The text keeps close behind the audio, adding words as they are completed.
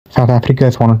South Africa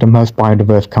is one of the most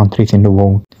biodiverse countries in the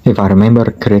world. If I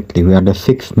remember correctly, we are the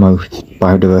 6th most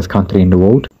biodiverse country in the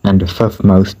world and the 5th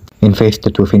most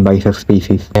infested with invasive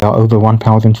species. There are over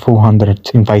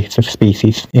 1,400 invasive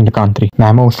species in the country.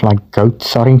 Mammals like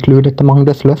goats are included among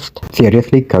this list.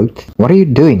 Seriously, goats? What are you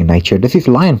doing, nature? This is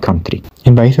lion country.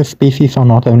 Invasive species are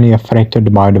not only a threat to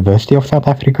the biodiversity of South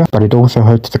Africa, but it also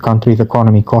hurts the country's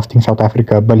economy, costing South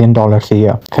Africa $1 billion a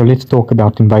year. So let's talk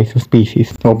about invasive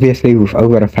species. Obviously, with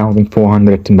over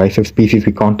 1,400 invasive species,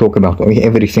 we can't talk about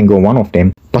every single one of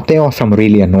them, but there are some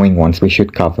really annoying ones we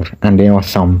should cover, and there are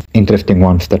some interesting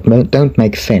ones that don't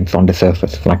make sense on the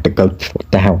surface, like the goats. What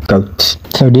the hell, goats?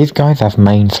 So these guys have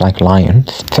manes like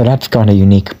lions, so that's kinda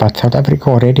unique, but South Africa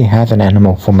already has an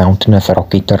animal for mountainous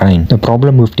rocky terrain. The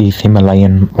problem with these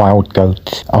Himalayan wild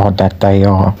goats are that they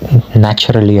are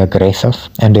naturally aggressive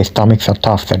and their stomachs are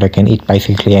tough, so they can eat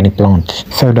basically any plants.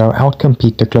 So they'll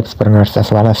outcompete the klipspringers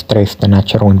as well as stress the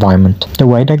natural environment. The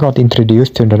way they got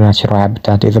introduced to the natural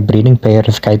habitat is a breeding pair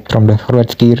escaped from the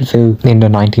Grootskier Zoo in the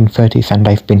 1930s, and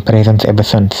they've been present ever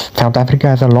since. South Africa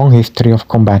has a long history of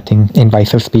combating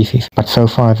invasive species, but so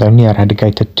far has only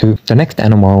eradicated 2. The next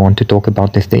animal I want to talk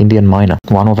about is the Indian myna,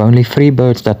 one of only 3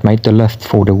 birds that made the list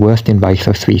for the worst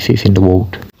invasive species in the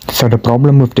world. So the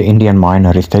problem with the Indian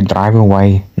myna is they drive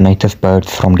away native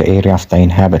birds from the areas they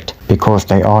inhabit, because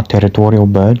they are territorial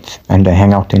birds and they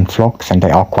hang out in flocks and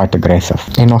they are quite aggressive.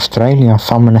 In Australia,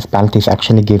 some municipalities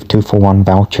actually give 2-for-1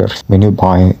 vouchers when you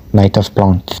buy native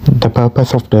plants. The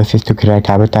purpose of this is to create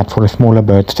habitat for the smaller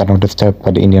birds that are disturbed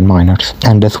by the Indian miners,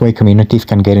 and this way communities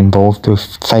can get involved with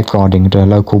safeguarding the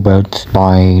local birds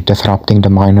by disrupting the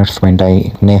miners when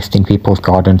they nest in people's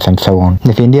gardens and so on.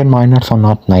 If Indian miners are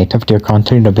not native to your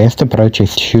country, the best approach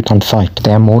is to shoot on sight.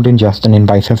 They are more than just an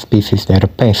invasive species, they're a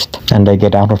pest and they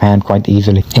get out of hand quite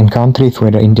easily. In countries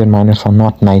where the Indian miners are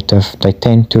not native, they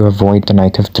tend to avoid the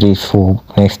native trees for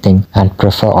nesting and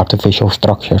prefer artificial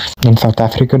structures. In South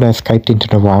Africa, they escaped into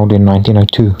the wild in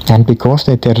 1902, and because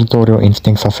their territorial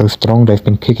instincts are so strong, they've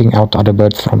been kicking out other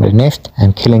birds from the nest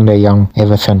and killing their young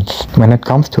ever since. When it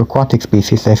comes to aquatic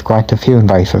species, there's quite a few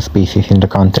invasive species in the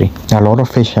country. A lot of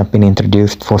fish have been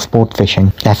introduced for sport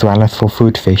fishing as well as for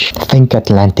food fish. Think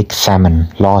Atlantic salmon,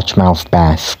 largemouth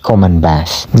bass, common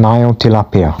bass, Nile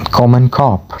tilapia, common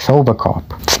carp, silver carp,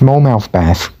 smallmouth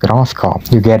bass, grass carp.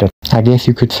 You get it. I guess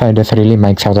you could say this really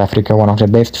makes South Africa one of the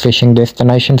best fishing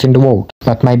destinations in the world.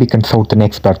 But maybe consult an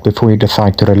expert before you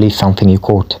decide to release something you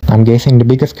caught. I'm guessing the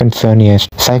biggest concern here is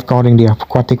safeguarding the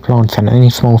aquatic plants and any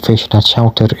small fish that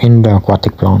shelter in the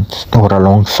aquatic plants or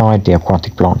alongside the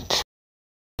aquatic plants.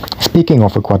 Speaking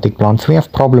of aquatic plants, we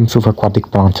have problems with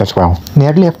aquatic plants as well.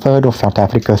 Nearly a third of South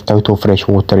Africa's total fresh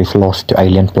water is lost to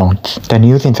alien plants. The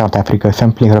news in South Africa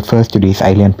simply refers to these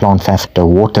alien plants as the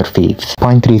water thieves.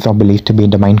 Pine trees are believed to be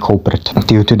the main culprit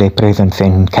due to their presence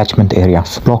in catchment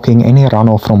areas, blocking any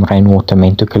runoff from rainwater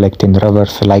meant to collect in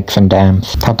rivers, lakes and dams.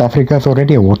 South Africa is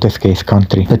already a water scarce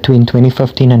country. Between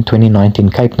 2015 and 2019,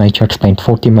 Cape Nature spent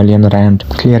 40 million rand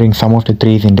clearing some of the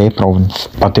trees in their province.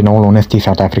 But in all honesty,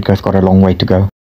 South Africa's got a long way to go.